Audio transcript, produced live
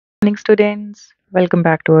Morning, students. Welcome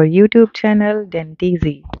back to our YouTube channel,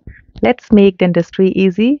 Dentezy. Let's make dentistry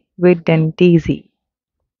easy with Dentezy.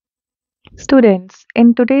 Students,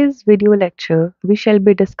 in today's video lecture, we shall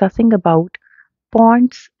be discussing about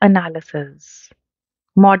PONT'S analysis,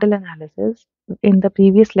 model analysis. In the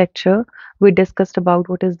previous lecture, we discussed about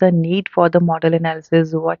what is the need for the model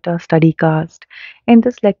analysis, what a study cast. In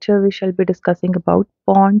this lecture, we shall be discussing about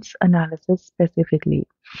PONT'S analysis specifically.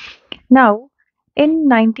 Now, in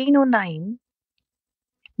 1909,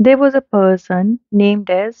 there was a person named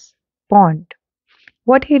as Pont.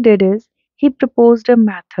 What he did is he proposed a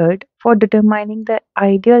method for determining the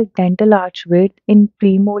ideal dental arch width in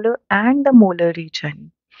premolar and the molar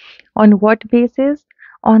region. On what basis?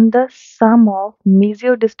 On the sum of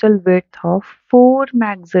mesiodistal width of four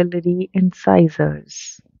maxillary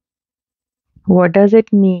incisors. What does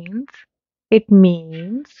it mean? It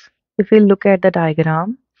means, if we look at the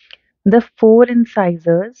diagram, the four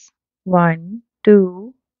incisors, 1,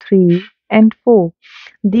 2, 3, and 4.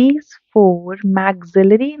 These four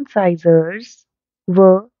maxillary incisors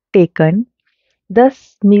were taken.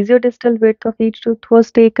 Thus, mesiodistal width of each tooth was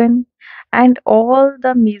taken, and all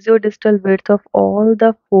the mesiodistal width of all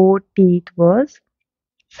the four teeth was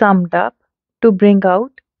summed up to bring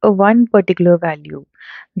out a one particular value.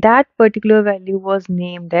 That particular value was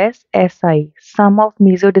named as SI, sum of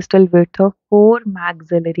mesiodistal width of four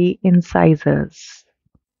maxillary incisors.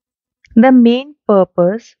 The main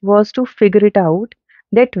purpose was to figure it out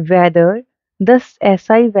that whether the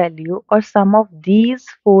SI value or sum of these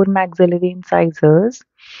four maxillary incisors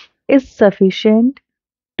is sufficient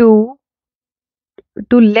to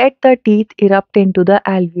let the teeth erupt into the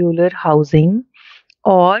alveolar housing,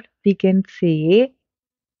 or we can say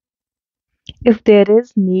if there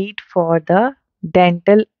is need for the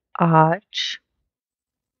dental arch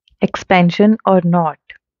expansion or not.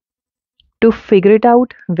 To figure it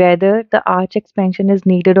out whether the arch expansion is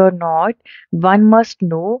needed or not, one must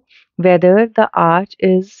know whether the arch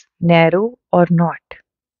is narrow or not.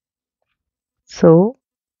 So,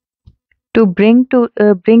 to bring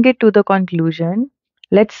it to the conclusion,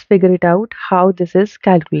 let's figure it out how this is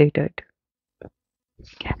calculated.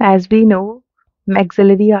 As we know,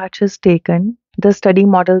 maxillary arch is taken, the study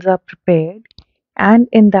models are prepared, and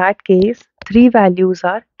in that case, three values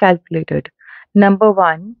are calculated. Number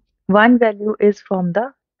one value is from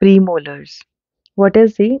the premolars. What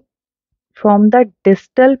is the from the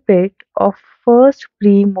distal pit of first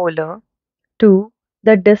premolar to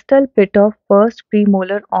the distal pit of first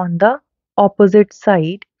premolar on the opposite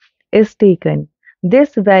side is taken.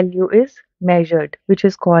 This value is measured, which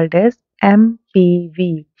is called as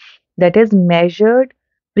MPV, that is measured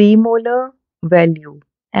premolar value.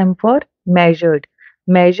 M for measured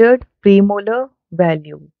premolar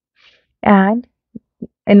value. And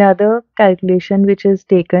another calculation which is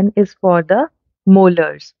taken is for the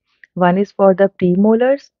molars. One is for the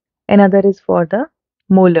premolars, another is for the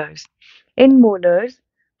molars. In molars,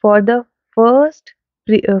 for the first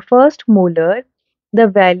molar, the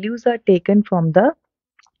values are taken from the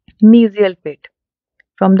mesial pit.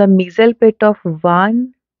 From the mesial pit of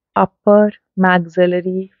one upper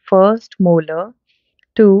maxillary first molar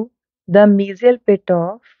to the mesial pit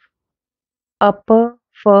of upper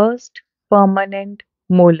first permanent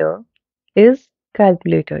molar is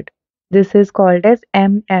calculated. This is called as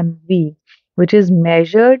MMV, which is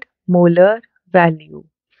measured molar value.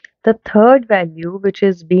 The third value which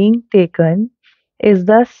is being taken is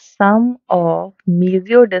the sum of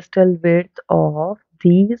mesiodistal width of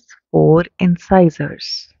these four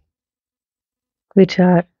incisors, which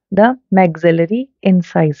are the maxillary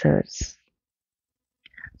incisors.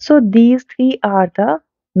 So these three are the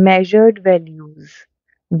measured values.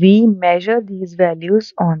 We measure these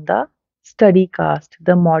values on the study cast,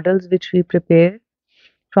 the models which we prepare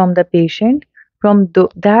from the patient. From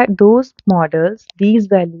those models, these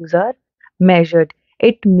values are measured.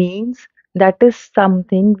 It means that is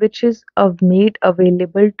something which is made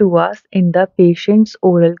available to us in the patient's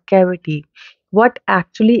oral cavity. What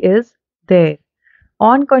actually is there.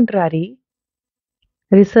 On contrary,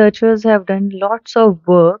 researchers have done lots of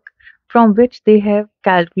work from which they have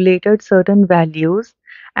calculated certain values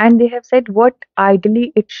and they have said what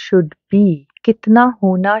ideally it should be. Kitna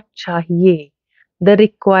hona chahiye. The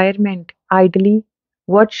requirement ideally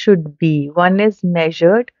what should be. One is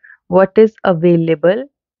measured, what is available.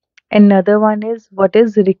 Another one is what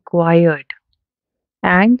is required.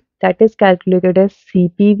 And that is calculated as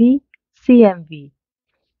CPV, CMV.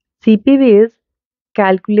 CPV is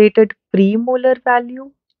calculated premolar value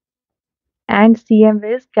and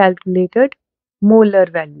CMV is calculated molar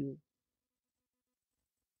value.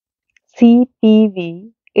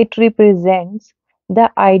 CPV, it represents the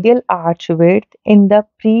ideal arch width in the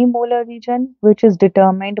premolar region, which is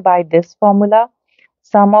determined by this formula,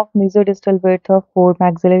 sum of mesodistal width of four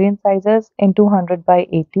maxillary incisors into 100 by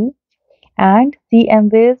 80, and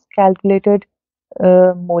CMW's calculated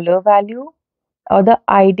molar value, or the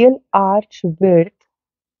ideal arch width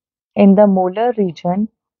in the molar region,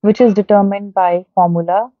 which is determined by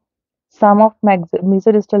formula sum of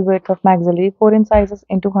mesodistal width of maxillary 4 incisors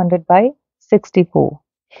into 100 by 64.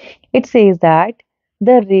 It says that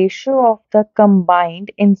the ratio of the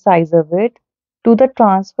combined incisor width to the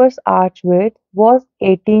transverse arch width was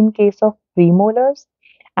 80 in case of premolars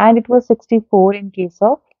and it was 64 in case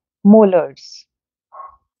of molars.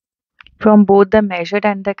 From both the measured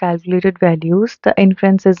and the calculated values, the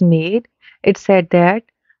inference is made. It said that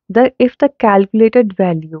if the calculated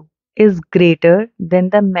value is greater than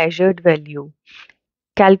the measured value,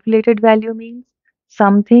 calculated value means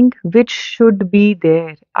something which should be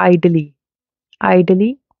there ideally.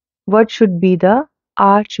 Ideally, what should be the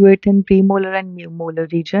arch width in premolar and molar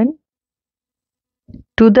region?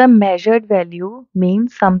 To the measured value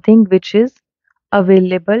means something which is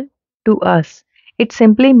available to us. It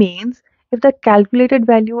simply means if the calculated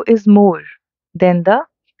value is more than the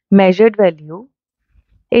measured value,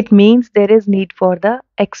 it means there is need for the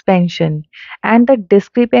expansion, and the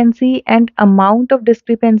discrepancy and amount of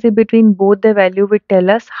discrepancy between both the value will tell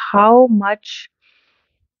us how much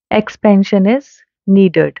expansion is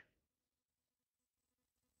needed.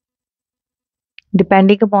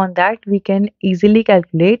 Depending upon that, we can easily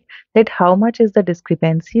calculate that how much is the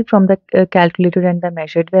discrepancy from the calculated and the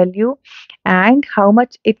measured value, and how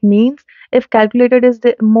much it means. If calculated is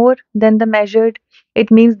more than the measured,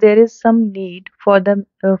 it means there is some need for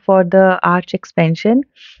the arch expansion,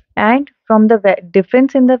 and from the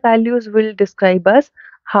difference in the values will describe us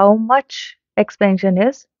how much expansion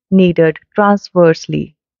is needed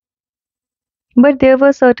transversely. But there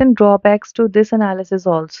were certain drawbacks to this analysis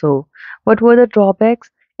also. What were the drawbacks?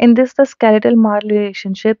 In this, the skeletal mal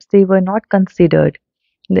relationships, they were not considered.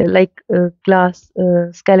 Like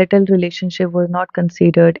skeletal relationship was not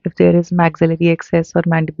considered if there is maxillary excess or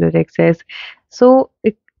mandibular excess. So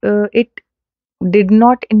it did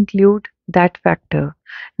not include that factor.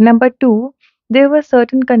 Number two, there were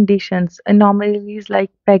certain conditions, anomalies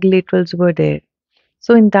like peg laterals were there.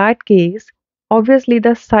 So in that case, obviously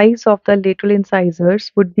the size of the lateral incisors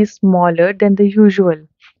would be smaller than the usual.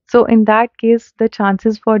 So in that case, the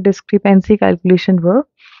chances for discrepancy calculation were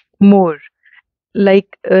more.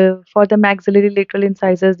 Like for the maxillary lateral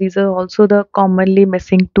incisors, these are also the commonly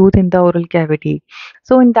missing tooth in the oral cavity.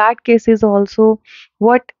 So in that case is also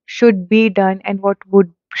what should be done and what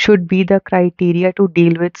would should be the criteria to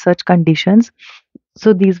deal with such conditions.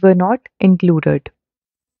 So these were not included.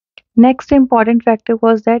 Next important factor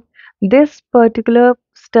was that this particular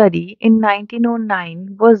study in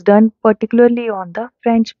 1909 was done particularly on the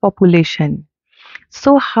French population.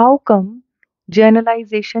 So how come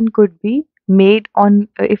generalization could be made on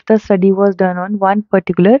if the study was done on one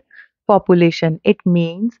particular population? It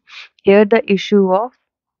means here the issue of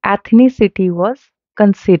ethnicity was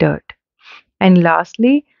considered. And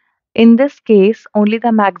lastly, in this case, only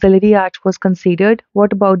the maxillary arch was considered.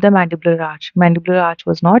 What about the mandibular arch? Mandibular arch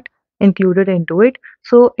was not included into it.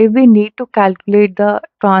 So, if we need to calculate the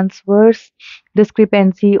transverse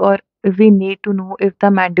discrepancy, or if we need to know if the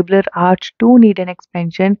mandibular arch too need an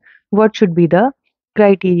expansion, what should be the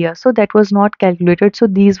criteria? So, that was not calculated. So,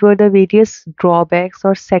 these were the various drawbacks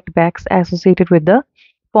or setbacks associated with the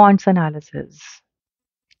PONT'S analysis.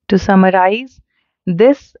 To summarize,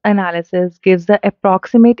 this analysis gives the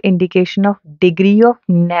approximate indication of degree of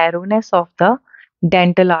narrowness of the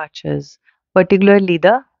dental arches, particularly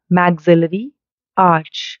the maxillary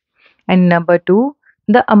arch. And number two,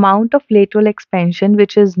 the amount of lateral expansion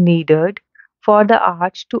which is needed for the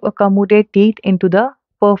arch to accommodate teeth into the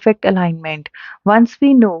perfect alignment. Once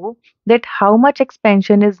we know that how much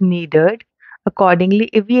expansion is needed, accordingly,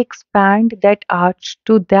 if we expand that arch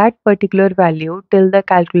to that particular value till the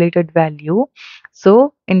calculated value,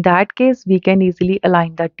 so in that case, we can easily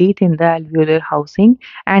align the teeth in the alveolar housing,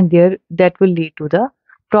 and there that will lead to the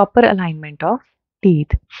proper alignment of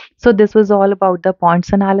teeth. So this was all about the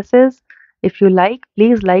points analysis. If you like,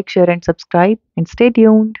 please like, share and subscribe and stay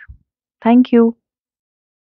tuned. Thank you.